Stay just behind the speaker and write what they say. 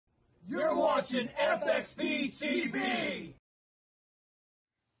You're watching FXB TV! Hey,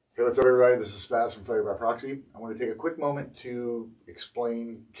 what's up everybody? This is Spaz from Failure by Proxy. I want to take a quick moment to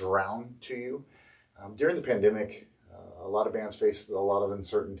explain Drown to you. During the pandemic, a lot of bands faced a lot of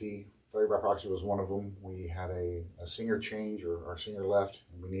uncertainty. Failure by Proxy was one of them. We had a singer change, or our singer left,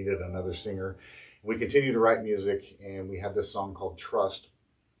 and we needed another singer. We continued to write music, and we had this song called Trust,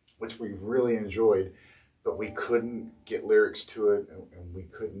 which we really enjoyed, but we couldn't get lyrics to it, and we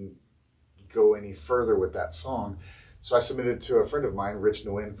couldn't go any further with that song. So I submitted it to a friend of mine,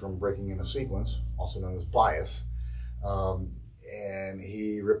 Nguyen from Breaking in a Sequence, also known as Bias. And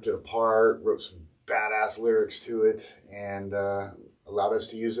he ripped it apart, wrote some badass lyrics to it, and allowed us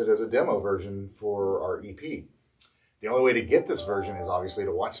to use it as a demo version for our EP. The only way to get this version is obviously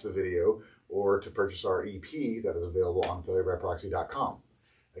to watch the video or to purchase our EP that is available on failurebyproxy.com.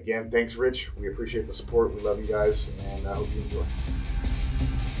 Again, thanks Rich. We appreciate the support. We love you guys, and I hope you enjoy.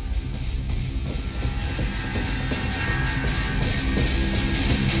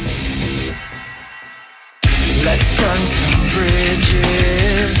 Let's burn some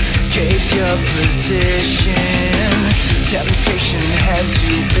bridges, keep your position. Temptation has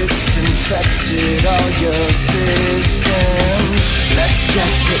you, it's infected all your systems. Let's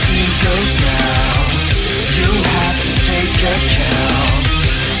check the egos now. You have to take account.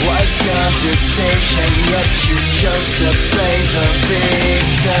 Was your decision, yet you chose to play the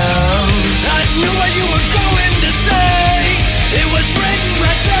victim. I knew what you were going to say. It was written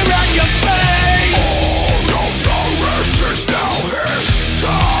right there on your face. All of the rest is now history.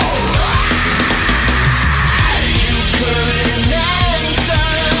 You couldn't answer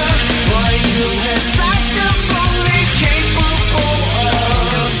what you had thought you fully capable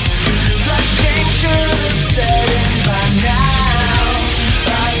of. The shame should have set in by now.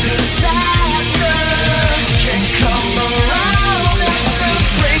 A disaster can come around after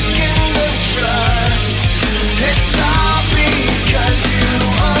breaking the trust. It's all because you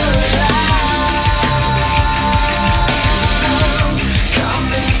allowed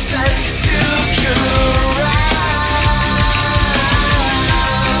common sense to drown.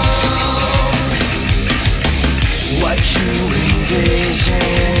 What you envisioned,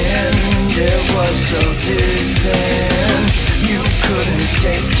 it was so distant. You couldn't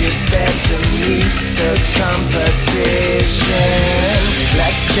take it there to meet the competition.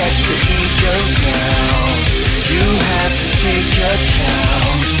 Let's check the egos now. You have to take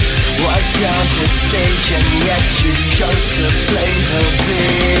account. Was your decision, yet you chose to play the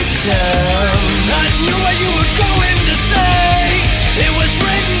victim. I knew